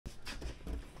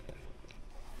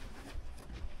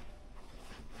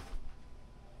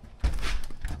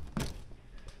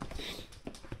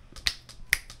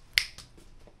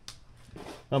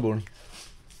Hi, Bonnie.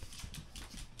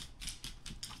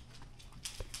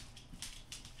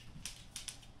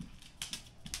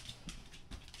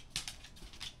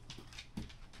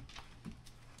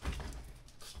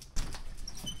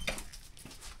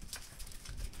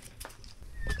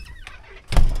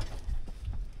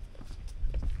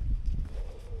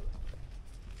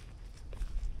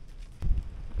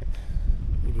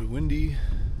 A little bit windy.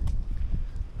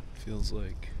 Feels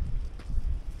like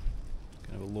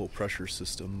kind of a low pressure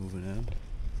system moving in.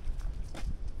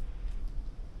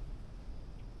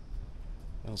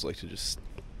 I always like to just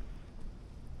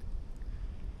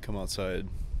come outside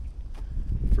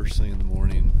first thing in the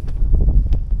morning.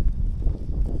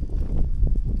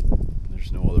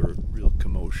 There's no other real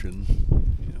commotion.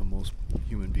 You know, most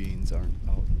human beings aren't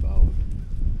out and about.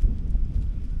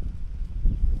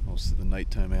 Most of the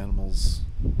nighttime animals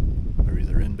are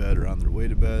either in bed or on their way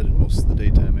to bed, and most of the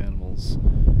daytime animals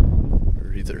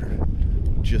are either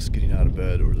just getting out of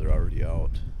bed or they're already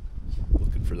out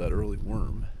looking for that early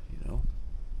worm, you know.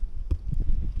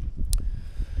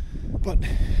 But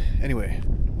anyway,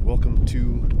 welcome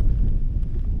to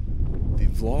the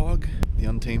vlog, the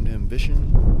Untamed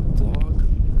Ambition vlog.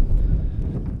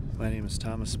 My name is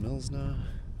Thomas Milsna,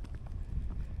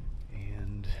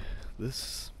 and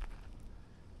this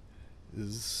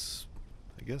is,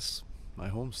 I guess, my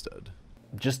homestead.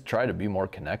 Just try to be more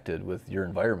connected with your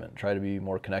environment. Try to be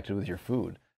more connected with your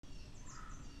food.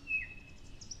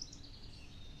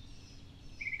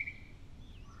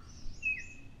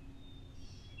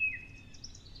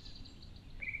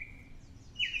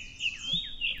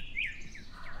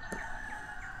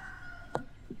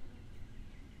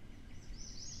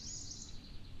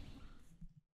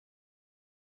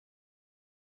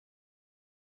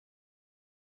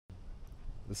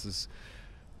 This is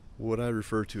what I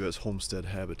refer to as Homestead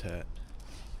Habitat,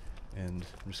 and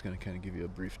I'm just going to kind of give you a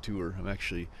brief tour. I'm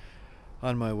actually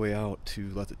on my way out to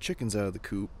let the chickens out of the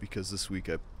coop because this week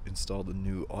I installed a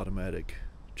new automatic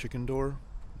chicken door,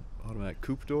 automatic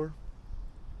coop door,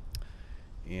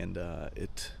 and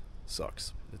it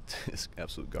sucks. It is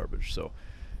absolute garbage. So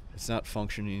it's not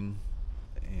functioning,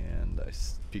 and I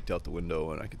peeked out the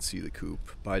window and I could see the coop.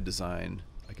 By design,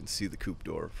 I can see the coop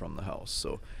door from the house,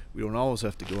 so we don't always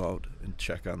have to go out and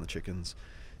check on the chickens.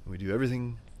 And we do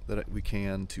everything that we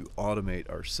can to automate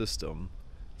our system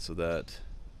so that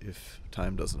if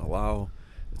time doesn't allow,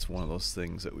 it's one of those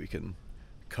things that we can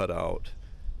cut out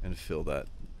and fill that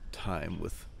time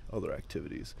with other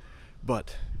activities.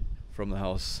 But from the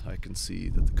house, I can see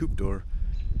that the coop door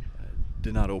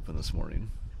did not open this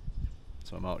morning,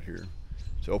 so I'm out here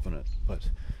to open it. But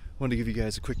I wanted to give you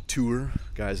guys a quick tour,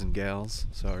 guys and gals.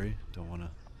 Sorry, don't want to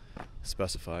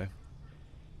specify.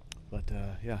 But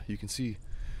yeah, you can see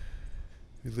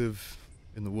we live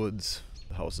in the woods.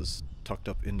 The house is tucked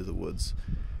up into the woods,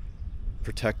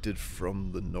 protected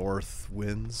from the north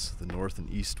winds, the north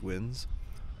and east winds,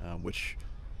 which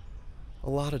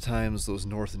a lot of times those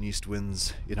north and east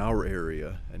winds in our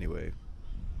area anyway,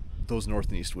 those north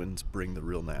and east winds bring the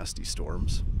real nasty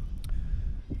storms.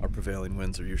 Our prevailing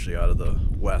winds are usually out of the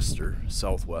west or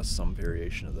southwest, some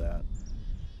variation of that.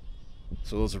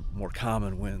 So those are more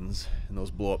common winds, and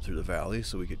those blow up through the valley,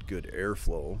 so we get good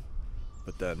airflow.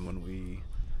 But then when we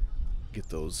get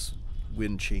those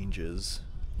wind changes,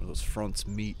 when those fronts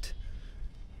meet,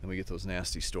 and we get those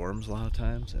nasty storms a lot of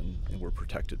times, and we're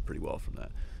protected pretty well from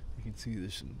that. You can see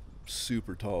there's some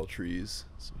super tall trees,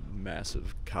 some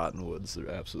massive cottonwoods. They're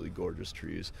absolutely gorgeous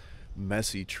trees,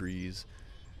 messy trees,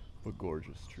 but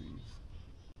gorgeous trees.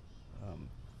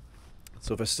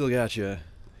 So if I still got you,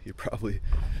 you're probably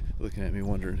looking at me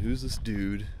wondering, who's this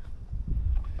dude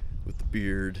with the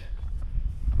beard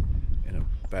and a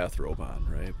bathrobe on,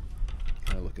 right?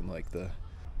 Kind of looking like the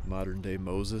modern day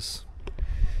Moses.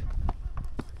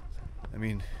 I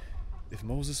mean, if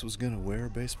Moses was gonna wear a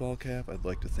baseball cap, I'd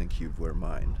like to think he'd wear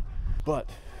mine. But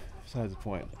besides the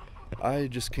point, I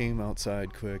just came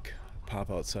outside quick,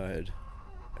 pop outside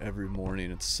every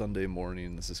morning. It's Sunday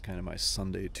morning. This is kind of my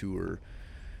Sunday tour.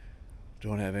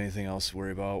 Don't have anything else to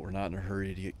worry about. We're not in a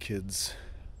hurry to get kids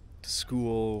to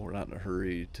school. We're not in a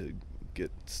hurry to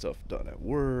get stuff done at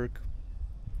work.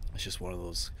 It's just one of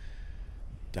those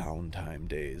downtime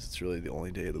days. It's really the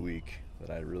only day of the week that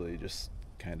I really just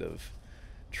kind of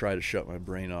try to shut my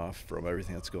brain off from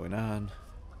everything that's going on.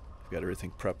 I've got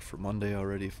everything prepped for Monday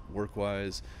already,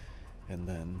 work-wise, and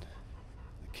then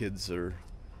the kids are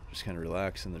just kind of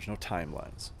relaxing. There's no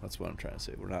timelines. That's what I'm trying to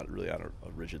say. We're not really on a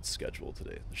rigid schedule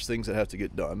today. There's things that have to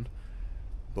get done,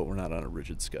 but we're not on a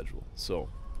rigid schedule. So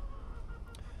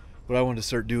what I wanted to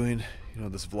start doing,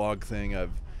 this vlog thing,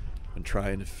 I've been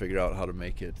trying to figure out how to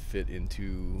make it fit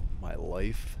into my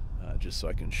life. just so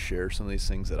I can share some of these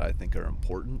things that I think are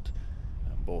important,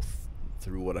 both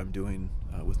through what I'm doing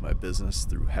with my business,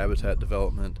 through habitat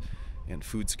development and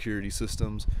food security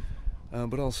systems,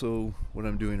 but also what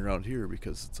I'm doing around here,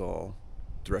 because it's all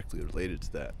directly related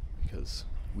to that, because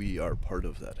we are part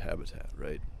of that habitat,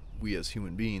 right? We as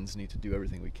human beings need to do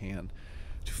everything we can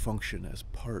to function as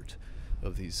part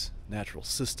of these natural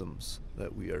systems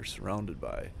that we are surrounded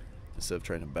by, instead of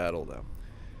trying to battle them.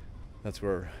 That's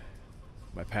where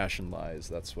my passion lies.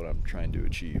 That's what I'm trying to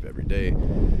achieve every day.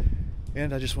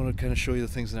 And I just want to kind of show you the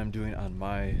things that I'm doing on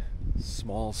my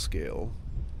small scale.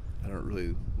 I don't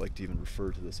really like to even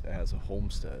refer to this as a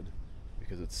homestead,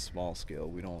 because it's small scale.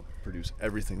 We don't produce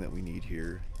everything that we need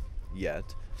here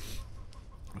yet.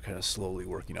 We're kind of slowly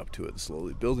working up to it,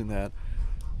 slowly building that.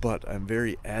 But I'm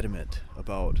very adamant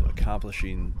about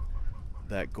accomplishing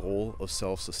that goal of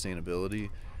self-sustainability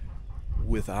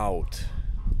without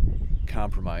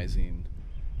compromising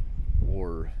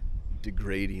or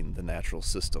degrading the natural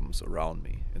systems around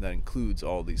me. And that includes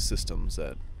all these systems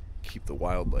that keep the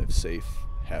wildlife safe,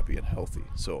 happy, and healthy.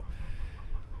 So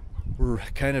we're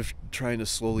kind of trying to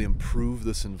slowly improve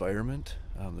this environment.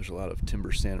 There's a lot of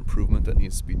timber stand improvement that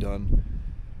needs to be done,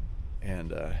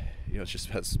 and it just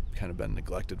has kind of been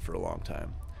neglected for a long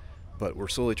time. But we're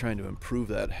slowly trying to improve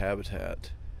that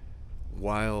habitat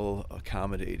while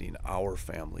accommodating our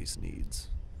family's needs.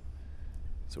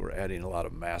 So we're adding a lot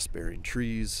of mass-bearing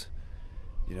trees,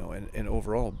 and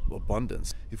overall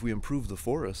abundance. If we improve the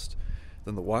forest,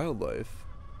 then the wildlife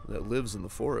that lives in the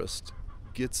forest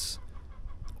gets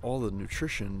all the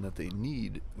nutrition that they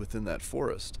need within that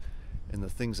forest, and the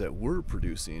things that we're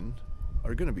producing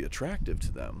are going to be attractive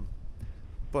to them,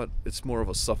 but it's more of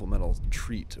a supplemental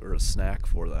treat or a snack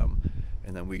for them,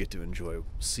 and then we get to enjoy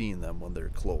seeing them when they're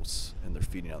close and they're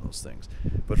feeding on those things.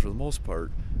 But for the most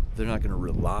part, they're not going to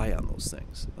rely on those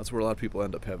things. That's where a lot of people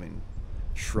end up having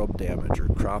shrub damage or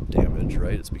crop damage,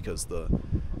 right? It's because the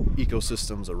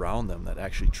ecosystems around them that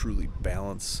actually truly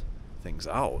balance things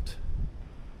out,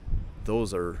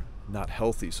 those are not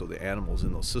healthy, so the animals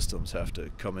in those systems have to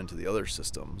come into the other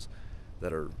systems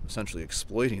that are essentially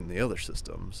exploiting the other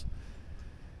systems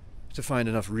to find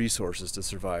enough resources to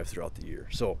survive throughout the year.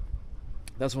 So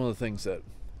that's one of the things that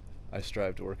I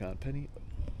strive to work on. Penny,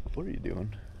 what are you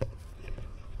doing?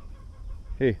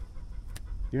 Hey,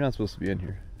 you're not supposed to be in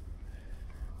here.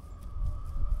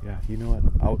 Yeah, you know what?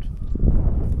 Out.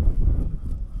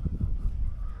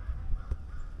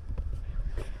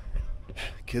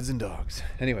 Kids and dogs.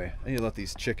 Anyway, I need to let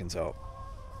these chickens out.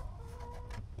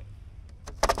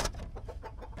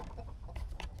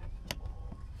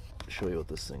 Show you what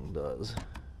this thing does.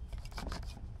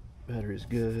 Battery's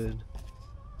good.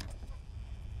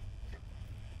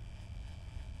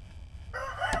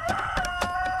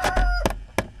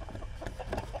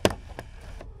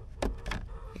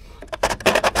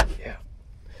 Yeah.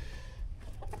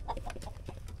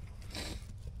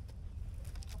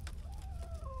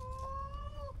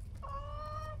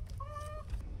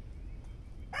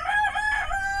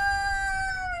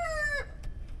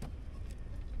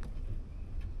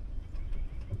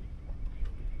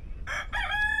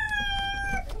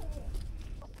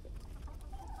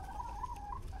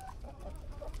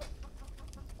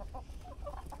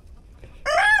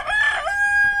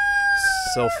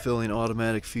 Self-filling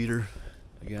automatic feeder.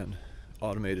 Again,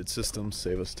 automated systems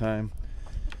save us time.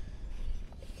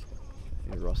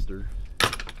 A ruster.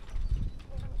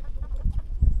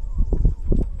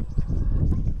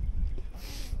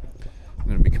 I'm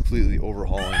going to be completely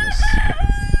overhauling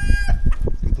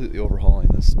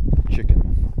this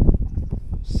chicken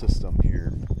system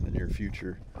here in the near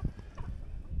future.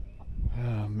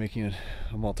 Making it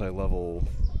a multi-level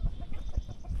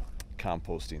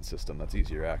composting system that's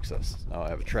easier access. Now I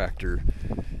have a tractor.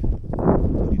 I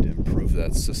need to improve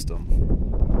that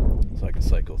system so I can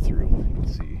cycle through. You can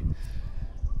see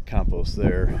compost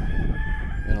there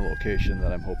in a location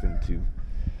that I'm hoping to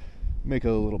make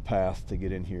a little path to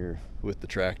get in here with the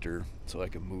tractor so I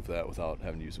can move that without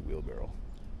having to use a wheelbarrow.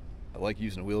 I like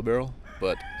using a wheelbarrow,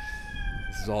 but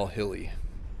this is all hilly.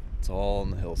 It's all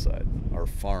on the hillside. Our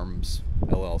farm's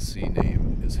LLC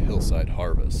name is Hillside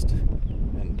Harvest,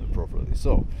 and appropriately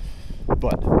so.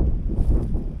 But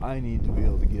I need to be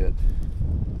able to get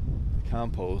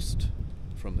compost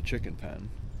from the chicken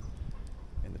pen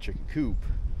and the chicken coop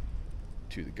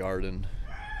to the garden,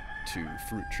 to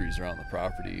fruit trees around the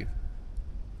property,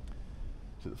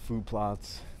 to the food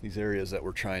plots, these areas that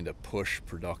we're trying to push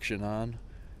production on,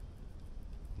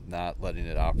 not letting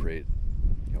it operate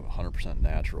 100%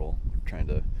 natural. We're trying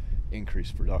to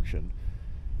increase production.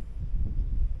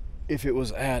 If it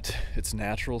was at its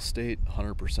natural state,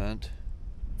 100%,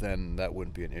 then that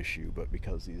wouldn't be an issue. But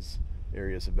because these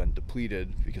areas have been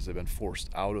depleted, because they've been forced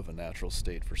out of a natural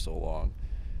state for so long,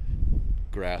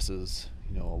 grasses,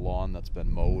 a lawn that's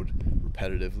been mowed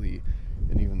repetitively,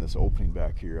 and even this opening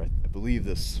back here, I believe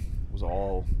this was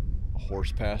all a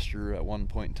horse pasture at one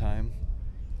point in time,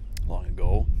 long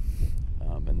ago,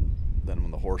 and then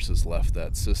when the horses left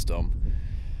that system,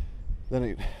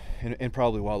 then and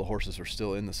probably while the horses are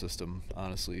still in the system,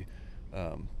 honestly,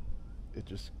 it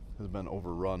just has been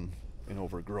overrun and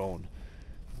overgrown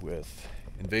with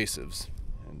invasives,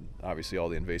 and obviously all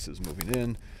the invasives moving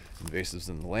in, invasives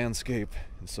in the landscape,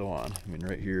 and so on. I mean,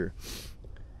 right here,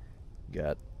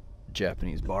 got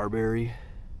Japanese barberry,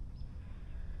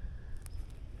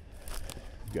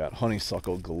 got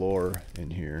honeysuckle galore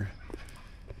in here,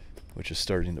 which is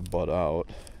starting to bud out.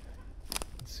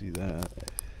 See that?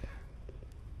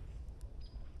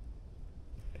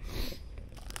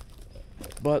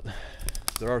 But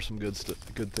there are some good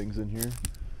things in here.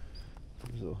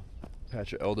 There's a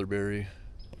patch of elderberry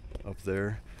up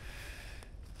there.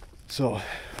 So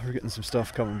we're getting some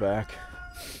stuff coming back.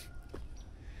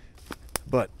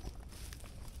 But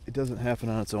it doesn't happen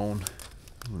on its own.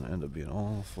 I'm going to end up being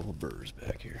all full of burrs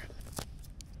back here.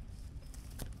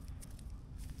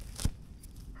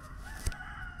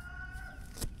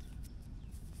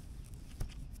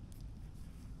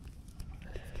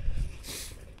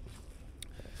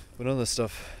 But none of this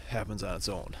stuff happens on its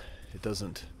own. It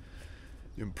doesn't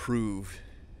improve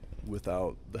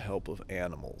without the help of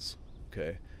animals,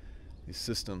 okay? These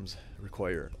systems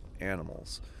require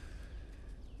animals.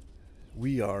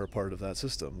 We are a part of that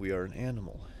system. We are an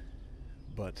animal.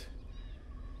 But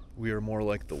we are more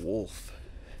like the wolf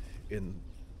in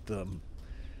the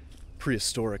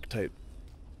prehistoric type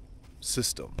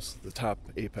systems, the top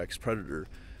apex predator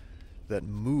that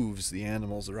moves the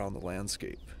animals around the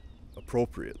landscape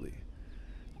appropriately,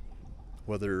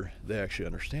 whether they actually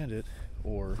understand it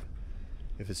or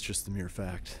if it's just the mere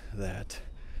fact that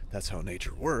that's how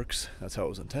nature works, that's how it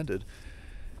was intended.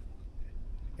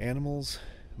 Animals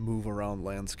move around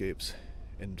landscapes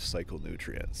and cycle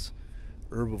nutrients.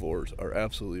 Herbivores are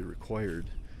absolutely required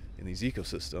in these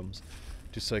ecosystems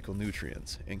to cycle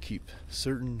nutrients and keep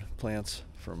certain plants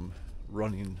from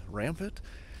running rampant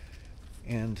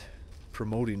and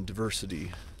promoting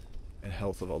diversity and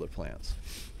health of other plants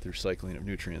through cycling of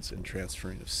nutrients and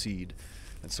transferring of seed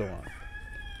and so on.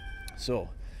 So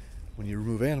when you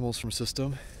remove animals from a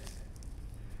system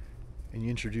and you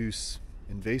introduce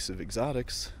invasive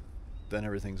exotics, then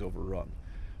everything's overrun.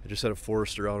 I just had a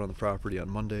forester out on the property on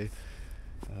Monday.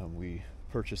 We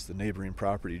purchased the neighboring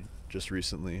property just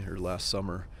recently, or last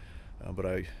summer, but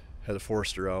I had a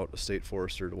forester out, a state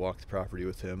forester, to walk the property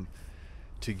with him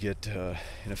to get an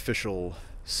official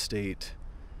state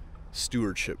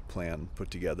stewardship plan put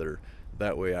together.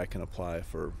 That way I can apply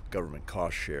for government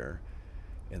cost share,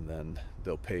 and then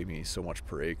they'll pay me so much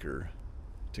per acre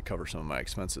to cover some of my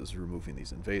expenses removing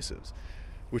these invasives,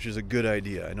 which is a good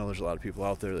idea. I know there's a lot of people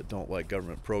out there that don't like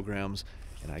government programs,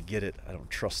 and I get it. I don't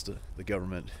trust the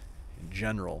government in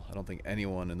general. I don't think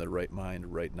anyone in their right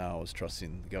mind right now is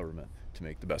trusting the government to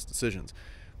make the best decisions.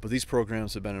 But these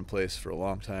programs have been in place for a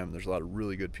long time. There's a lot of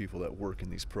really good people that work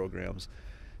in these programs,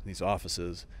 in these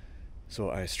offices. So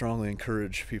I strongly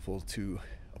encourage people to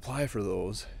apply for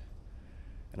those,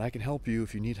 and I can help you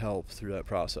if you need help through that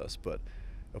process. But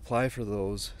apply for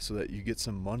those so that you get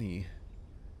some money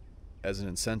as an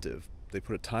incentive. They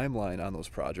put a timeline on those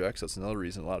projects. That's another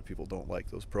reason a lot of people don't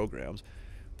like those programs.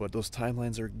 But those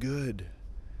timelines are good.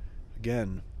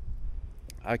 Again,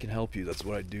 I can help you. That's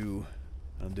what I do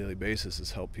on a daily basis,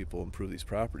 is help people improve these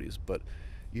properties. But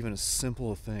even as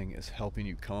simple a thing as helping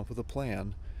you come up with a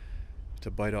plan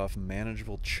to bite off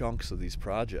manageable chunks of these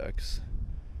projects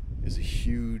is a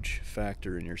huge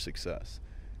factor in your success.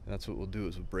 And that's what we'll do,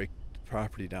 is we'll break the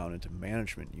property down into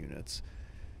management units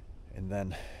and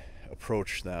then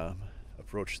approach the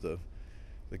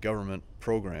government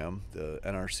program, the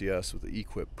NRCS with the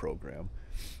EQIP program,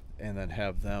 and then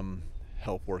have them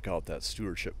help work out that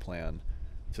stewardship plan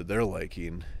to their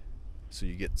liking, so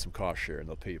you get some cost share and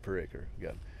they'll pay you per acre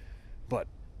again. But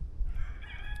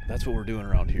that's what we're doing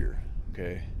around here,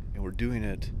 okay? And we're doing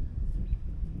it,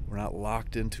 we're not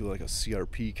locked into like a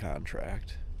CRP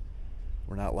contract.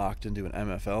 We're not locked into an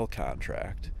MFL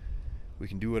contract. We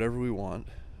can do whatever we want.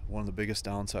 One of the biggest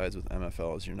downsides with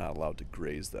MFL is you're not allowed to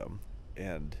graze them,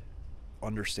 and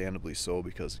understandably so,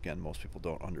 because again, most people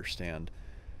don't understand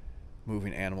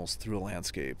moving animals through a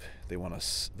landscape. They want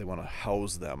to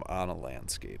house them on a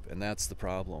landscape, and that's the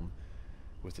problem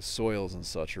with the soils and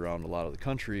such around a lot of the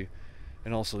country,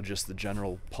 and also just the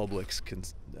general public's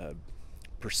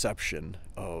perception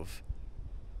of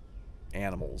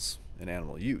animals and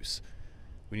animal use.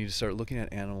 We need to start looking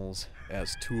at animals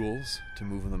as tools to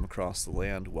move them across the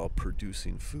land while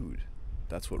producing food.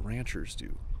 That's what ranchers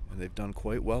do, and they've done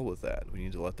quite well with that. We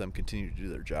need to let them continue to do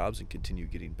their jobs and continue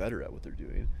getting better at what they're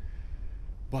doing.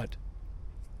 But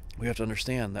we have to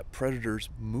understand that predators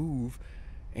move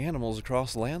animals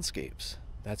across landscapes.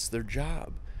 That's their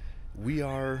job. We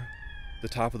are the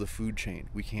top of the food chain.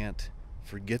 We can't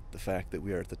forget the fact that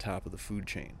we are at the top of the food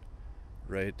chain,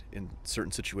 right? In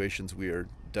certain situations, we are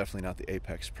definitely not the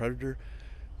apex predator,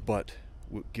 but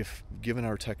given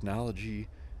our technology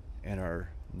and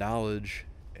our knowledge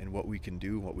and what we can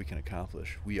do, what we can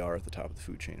accomplish, we are at the top of the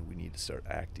food chain. We need to start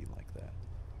acting like that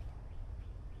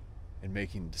and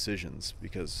making decisions,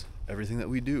 because everything that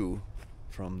we do,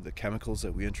 from the chemicals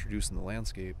that we introduce in the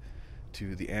landscape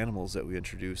to the animals that we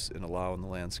introduce and allow in the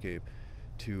landscape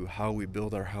to how we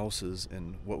build our houses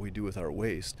and what we do with our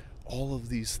waste, all of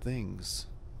these things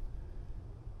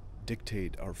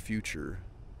dictate our future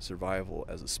survival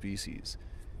as a species.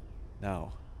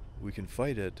 Now, we can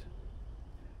fight it,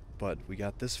 but we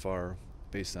got this far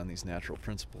based on these natural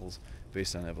principles,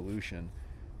 based on evolution,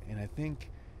 and I think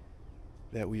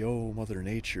that we owe Mother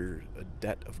Nature a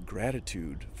debt of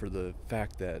gratitude for the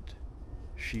fact that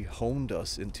she honed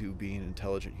us into being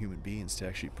intelligent human beings to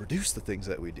actually produce the things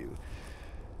that we do.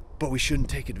 But we shouldn't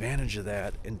take advantage of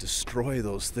that and destroy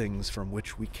those things from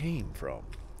which we came from,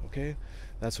 okay?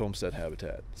 That's Homestead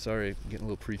Habitat. Sorry, I'm getting a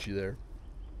little preachy there.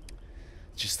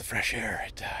 It's just the fresh air.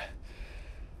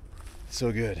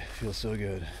 So good. Feels so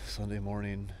good. Sunday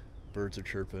morning, birds are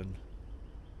chirping.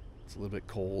 It's a little bit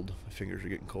cold. My fingers are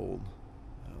getting cold.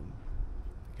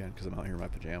 Again, because I'm out here in my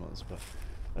pajamas. But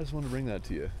I just wanted to bring that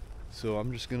to you. So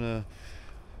I'm just going to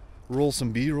roll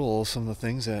some B-roll, some of the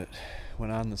things that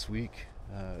went on this week.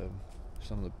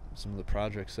 Some of the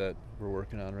projects that we're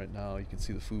working on right now. You can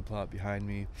see the food plot behind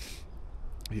me.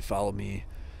 If you follow me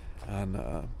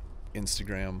on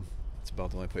Instagram, it's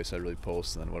about the only place I really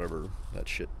post, and then whatever that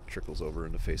shit trickles over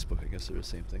into Facebook. I guess they're the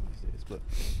same thing these days. But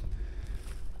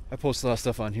I post a lot of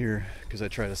stuff on here because I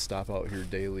try to stop out here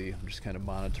daily. I'm just kind of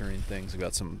monitoring things. I've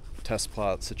got some test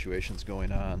plot situations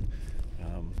going on.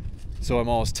 So I'm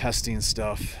always testing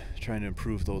stuff, trying to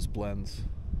improve those blends.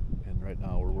 And right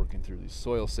now we're working through these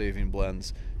soil saving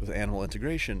blends with animal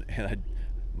integration. And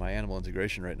my animal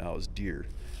integration right now is deer.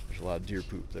 There's a lot of deer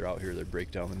poop. They're out here, they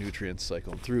break down the nutrients,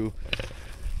 cycle them through.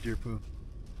 Deer poop.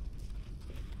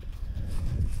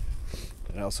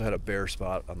 And I also had a bare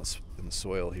spot in the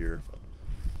soil here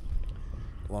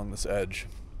along this edge.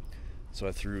 So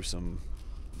I threw some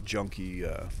junky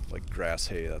like grass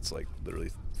hay that's like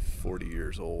literally 40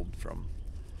 years old from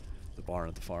the barn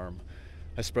at the farm.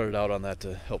 I spread it out on that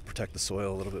to help protect the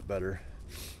soil a little bit better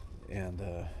and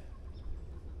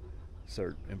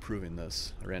start improving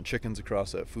this. I ran chickens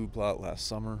across that food plot last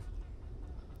summer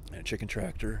and a chicken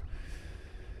tractor,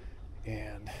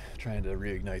 and trying to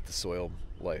reignite the soil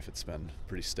life. It's been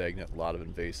pretty stagnant, a lot of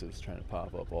invasives trying to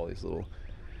pop up, all these little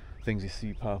things you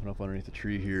see popping up underneath the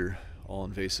tree here, all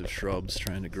invasive shrubs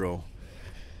trying to grow.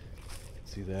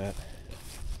 See that?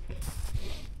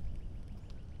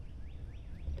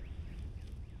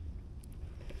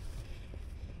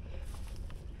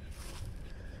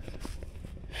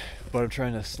 But I'm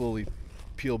trying to slowly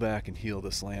peel back and heal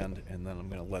this land, and then I'm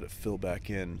going to let it fill back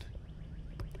in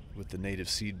with the native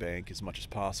seed bank as much as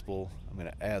possible. I'm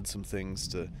going to add some things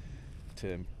to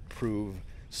improve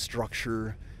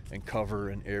structure and cover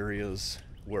in areas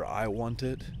where I want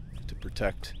it, to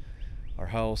protect our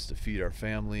house, to feed our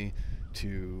family,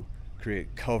 to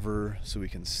create cover so we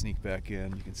can sneak back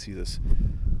in. You can see this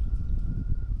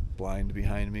blind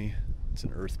behind me. It's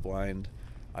an earth blind.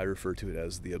 I refer to it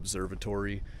as the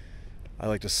observatory. I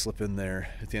like to slip in there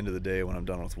at the end of the day when I'm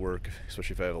done with work,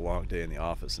 especially if I have a long day in the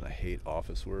office, and I hate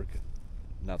office work.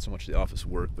 Not so much the office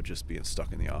work, but just being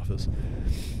stuck in the office.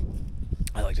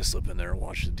 I like to slip in there and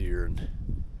watch the deer and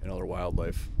other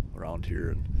wildlife around here.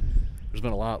 And there's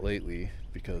been a lot lately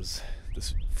because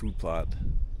this food plot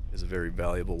is a very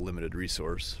valuable, limited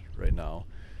resource right now.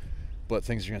 But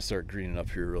things are going to start greening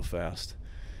up here real fast.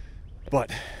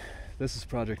 But this is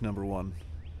project number one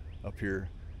up here.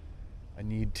 I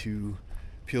need to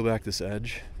peel back this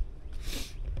edge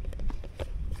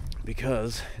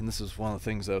because, and this is one of the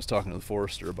things I was talking to the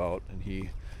forester about, and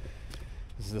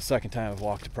this is the second time I've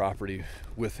walked the property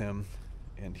with him,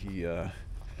 and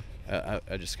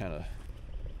I just kind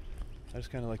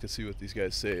of like to see what these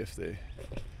guys say, if they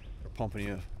are pumping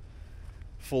you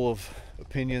full of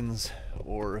opinions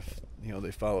or if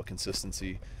they follow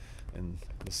consistency. And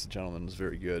this gentleman is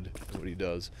very good at what he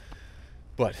does.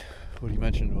 But what he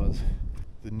mentioned was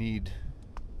the need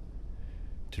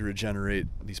to regenerate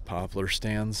these poplar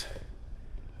stands.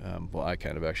 Well, I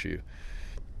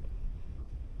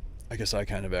guess I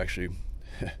kind of actually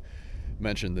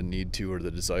mentioned the need to, or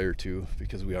the desire to,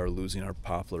 because we are losing our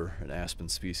poplar and aspen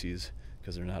species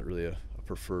because they're not really a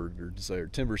preferred or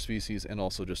desired timber species, and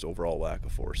also just overall lack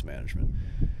of forest management.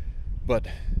 But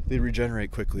they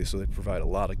regenerate quickly, so they provide a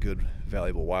lot of good,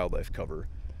 valuable wildlife cover.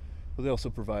 But they also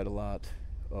provide a lot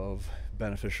of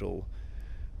beneficial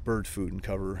bird food and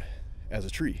cover as a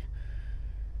tree.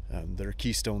 They're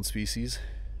keystone species.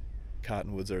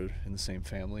 Cottonwoods are in the same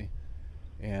family,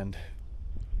 and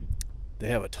they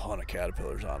have a ton of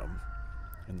caterpillars on them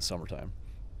in the summertime.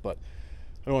 But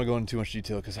I don't want to go into too much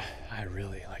detail because I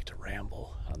really like to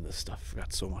ramble on this stuff. I've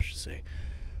got so much to say.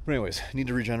 But anyways, I need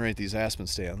to regenerate these aspen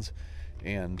stands,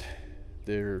 and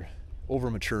they're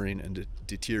over maturing and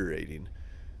deteriorating.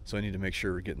 So I need to make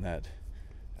sure we're getting that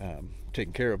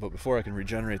taken care of. But before I can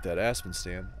regenerate that aspen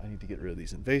stand, I need to get rid of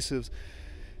these invasives.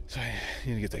 So I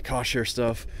need to get that cost share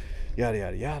stuff, yada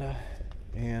yada yada.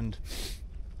 And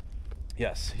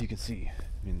yes, you can see,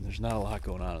 I mean, there's not a lot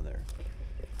going on in there.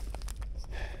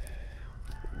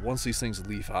 Once these things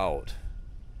leaf out,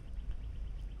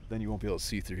 then you won't be able to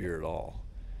see through here at all.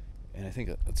 And I think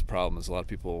that's a problem, is a lot of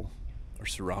people are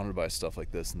surrounded by stuff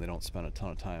like this and they don't spend a ton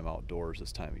of time outdoors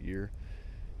this time of year,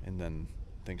 and then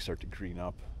things start to green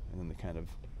up and then they kind of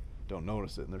don't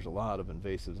notice it, and there's a lot of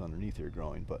invasives underneath here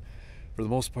growing. But for the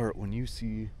most part, when you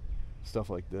see stuff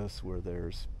like this where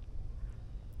there's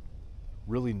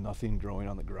really nothing growing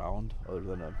on the ground other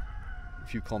than a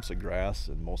few clumps of grass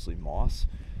and mostly moss,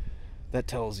 that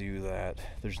tells you that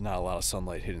there's not a lot of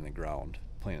sunlight hitting the ground,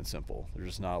 plain and simple. There's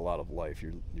just not a lot of life.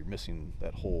 You're missing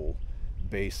that whole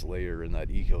base layer in that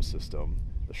ecosystem.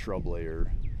 The shrub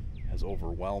layer has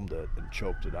overwhelmed it and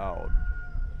choked it out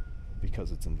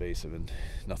because it's invasive and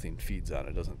nothing feeds on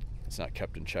it. It's not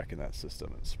kept in check in that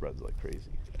system, and it spreads like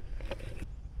crazy.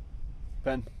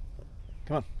 Ben,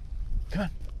 come on, come on.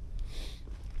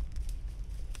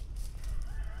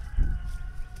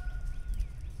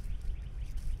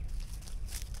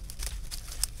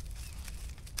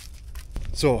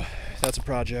 So that's a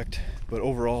project, but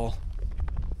overall,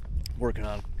 working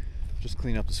on just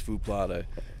cleaning up this food plot. I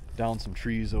downed some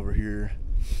trees over here.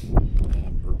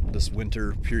 This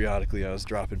winter, periodically, I was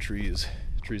dropping trees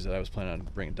that I was planning on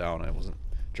bringing down. I wasn't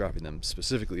dropping them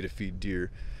specifically to feed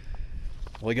deer.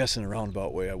 Well, I guess in a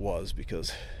roundabout way I was,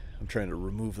 because I'm trying to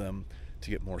remove them to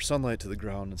get more sunlight to the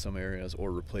ground in some areas,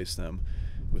 or replace them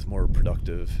with more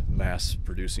productive,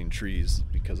 mass-producing trees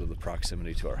because of the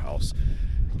proximity to our house.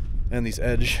 And these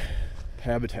edge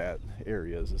habitat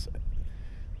areas,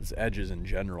 these edges in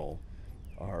general,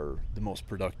 are the most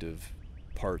productive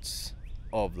parts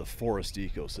of the forest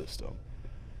ecosystem.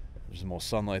 There's the most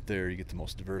sunlight there, you get the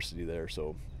most diversity there,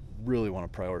 so really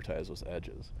want to prioritize those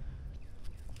edges.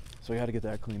 So I got to get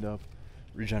that cleaned up,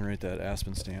 regenerate that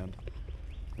aspen stand,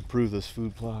 improve this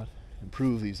food plot,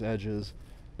 improve these edges,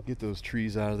 get those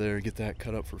trees out of there, get that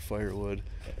cut up for firewood.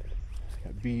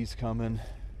 Got bees coming.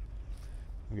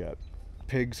 We got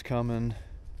pigs coming.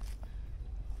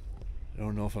 I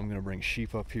don't know if I'm going to bring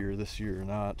sheep up here this year or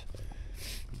not.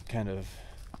 I'm kind of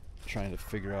trying to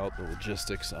figure out the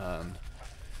logistics on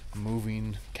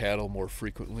moving cattle more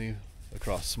frequently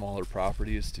across smaller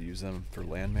properties to use them for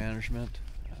land management.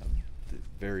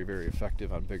 Very, very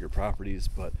effective on bigger properties,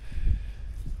 but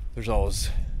there's always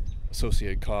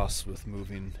associated costs with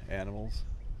moving animals,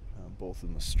 both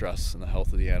in the stress and the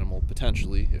health of the animal,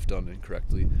 potentially, if done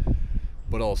incorrectly,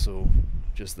 but also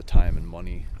just the time and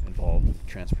money involved with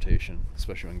transportation,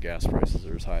 especially when gas prices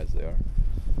are as high as they are.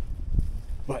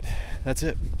 But that's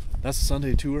it. That's the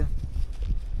Sunday tour.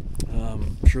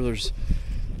 I'm sure there's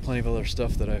plenty of other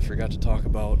stuff that I forgot to talk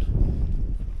about,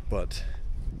 but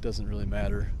it doesn't really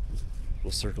matter.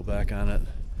 We'll circle back on it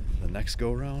the next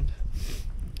go round.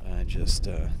 I just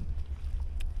gotta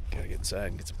get inside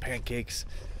and get some pancakes,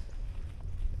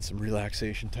 get some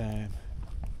relaxation time.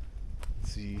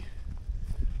 Let's see.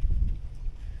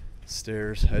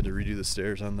 Stairs, I had to redo the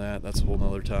stairs on that. That's a whole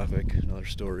nother topic, another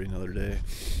story, another day.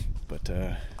 But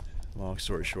long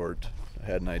story short, I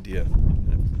had an idea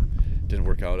and it didn't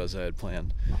work out as I had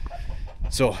planned.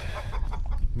 So,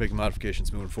 making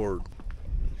modifications moving forward.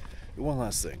 One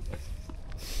last thing.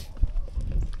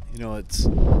 You know, it's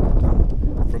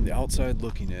from the outside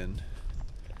looking in,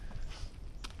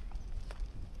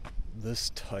 this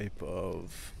type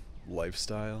of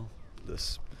lifestyle,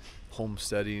 this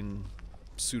homesteading,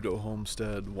 pseudo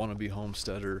homestead, wannabe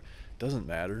homesteader, doesn't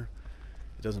matter.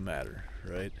 It doesn't matter,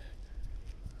 right?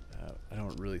 I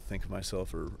don't really think of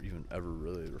myself, or even ever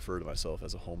really refer to myself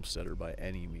as a homesteader by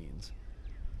any means.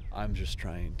 I'm just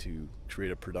trying to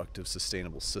create a productive,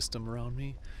 sustainable system around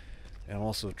me. And I'm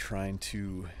also trying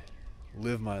to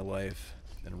live my life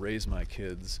and raise my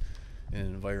kids in an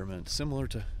environment similar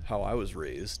to how I was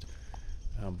raised,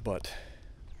 but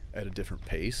at a different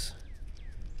pace.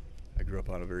 I grew up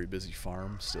on a very busy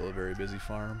farm, still a very busy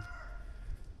farm.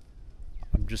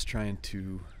 I'm just trying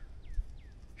to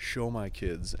show my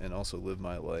kids and also live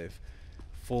my life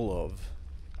full of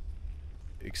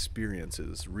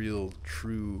experiences, real,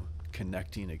 true,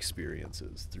 connecting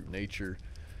experiences through nature,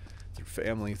 through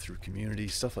family, through community,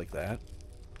 stuff like that.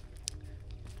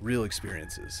 Real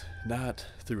experiences, not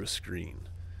through a screen,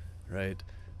 right?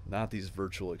 Not these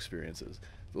virtual experiences.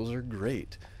 Those are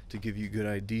great to give you good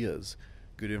ideas,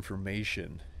 good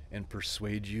information, and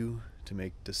persuade you to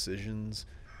make decisions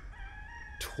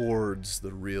towards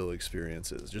the real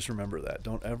experiences. Just remember that.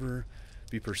 Don't ever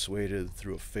be persuaded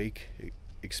through a fake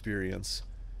experience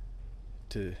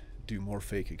to do more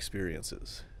fake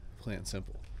experiences. Plain and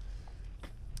simple.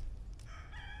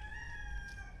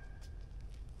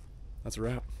 That's a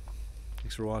wrap.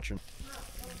 Thanks for watching.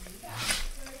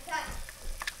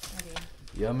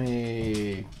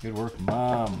 Yummy. Good work,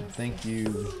 Mom. Thank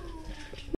you.